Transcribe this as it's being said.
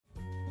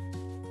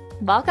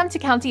Welcome to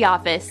County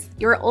Office,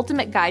 your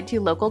ultimate guide to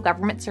local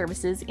government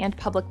services and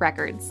public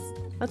records.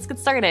 Let's get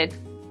started.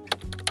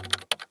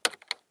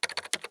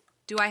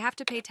 Do I have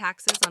to pay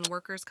taxes on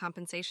workers'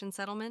 compensation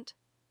settlement?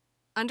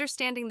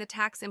 Understanding the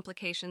tax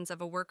implications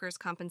of a workers'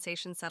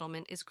 compensation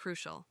settlement is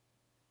crucial.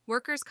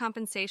 Workers'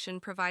 compensation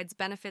provides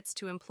benefits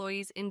to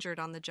employees injured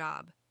on the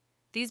job.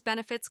 These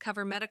benefits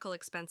cover medical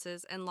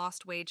expenses and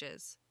lost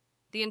wages.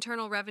 The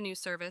Internal Revenue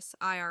Service,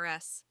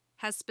 IRS,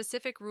 has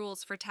specific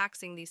rules for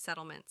taxing these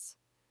settlements.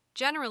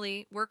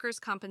 Generally, workers'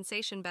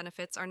 compensation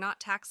benefits are not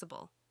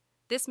taxable.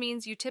 This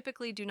means you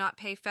typically do not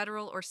pay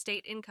federal or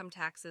state income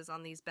taxes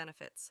on these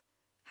benefits.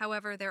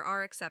 However, there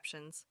are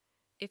exceptions.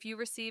 If you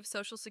receive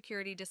Social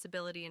Security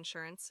Disability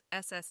Insurance,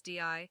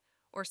 SSDI,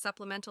 or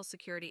Supplemental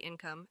Security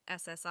Income,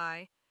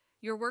 SSI,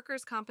 your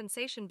workers'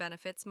 compensation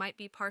benefits might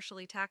be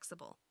partially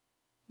taxable.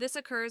 This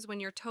occurs when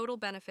your total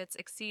benefits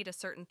exceed a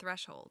certain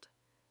threshold.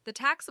 The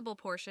taxable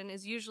portion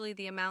is usually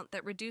the amount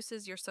that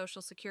reduces your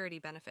Social Security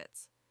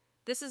benefits.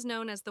 This is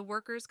known as the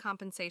workers'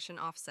 compensation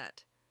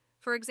offset.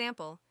 For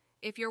example,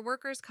 if your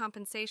workers'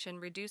 compensation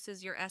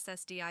reduces your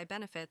SSDI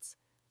benefits,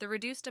 the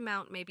reduced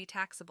amount may be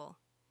taxable.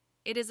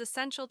 It is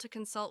essential to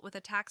consult with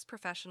a tax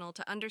professional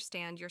to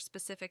understand your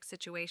specific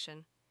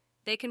situation.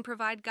 They can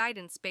provide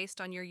guidance based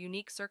on your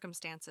unique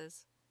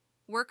circumstances.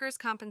 Workers'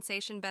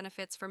 compensation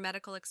benefits for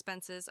medical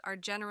expenses are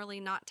generally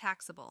not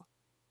taxable.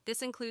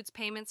 This includes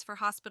payments for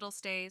hospital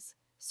stays,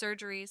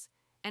 surgeries,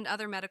 and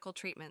other medical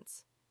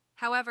treatments.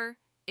 However,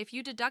 if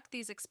you deduct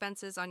these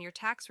expenses on your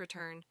tax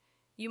return,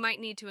 you might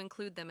need to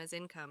include them as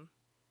income.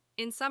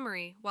 In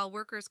summary, while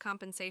workers'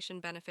 compensation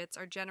benefits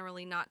are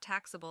generally not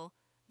taxable,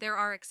 there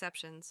are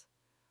exceptions.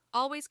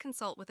 Always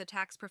consult with a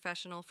tax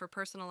professional for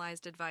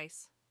personalized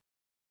advice.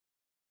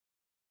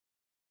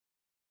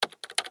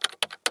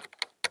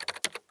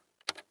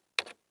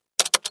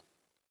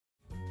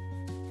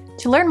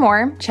 To learn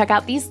more, check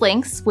out these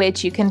links,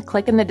 which you can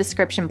click in the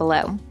description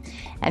below.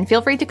 And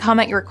feel free to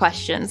comment your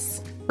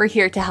questions. We're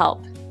here to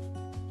help.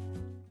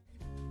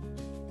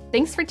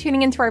 Thanks for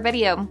tuning into our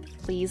video.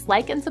 Please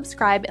like and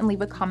subscribe and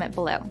leave a comment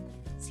below.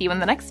 See you in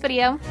the next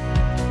video.